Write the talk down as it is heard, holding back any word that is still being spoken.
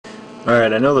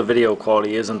Alright, I know the video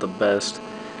quality isn't the best,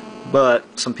 but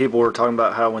some people were talking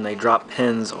about how when they drop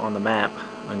pins on the map,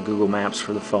 on Google Maps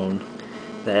for the phone,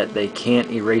 that they can't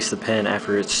erase the pin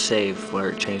after it's saved, where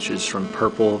it changes from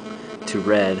purple to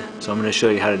red. So I'm going to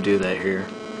show you how to do that here.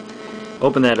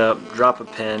 Open that up, drop a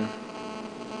pin,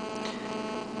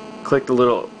 click the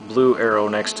little blue arrow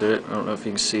next to it. I don't know if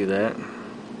you can see that.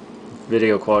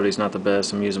 Video quality is not the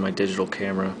best. I'm using my digital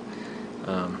camera.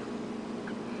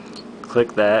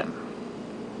 Click that.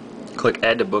 Click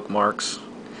add to bookmarks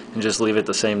and just leave it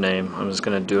the same name. I'm just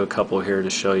going to do a couple here to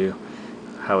show you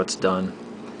how it's done.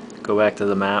 Go back to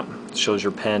the map. It shows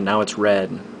your pen. Now it's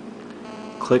red.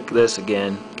 Click this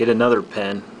again. Get another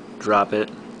pen. Drop it.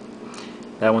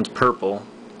 That one's purple.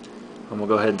 And we'll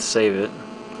go ahead and save it.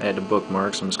 Add to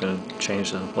bookmarks. I'm just going to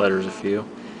change the letters a few.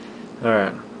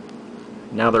 Alright.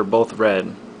 Now they're both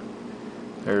red.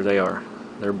 There they are.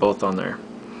 They're both on there.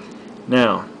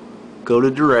 Now, go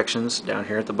to directions down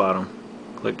here at the bottom.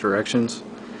 Click directions.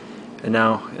 And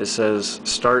now it says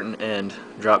start and end.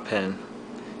 Drop pen.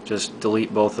 Just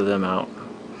delete both of them out.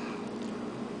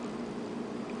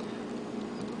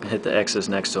 Hit the X's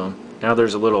next to them. Now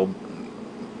there's a little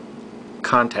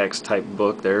contacts type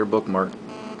book there, bookmark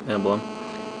emblem.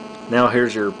 Now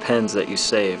here's your pens that you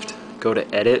saved. Go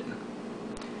to edit.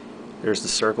 There's the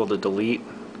circle to delete.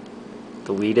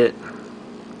 Delete it.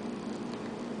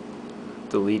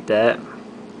 Delete that.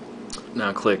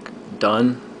 Now click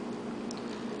done.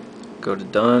 Go to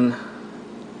done.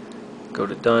 Go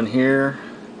to done here.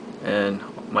 And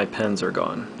my pens are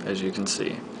gone, as you can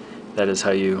see. That is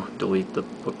how you delete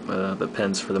the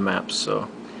pens for the maps. So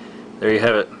there you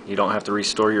have it. You don't have to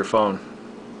restore your phone.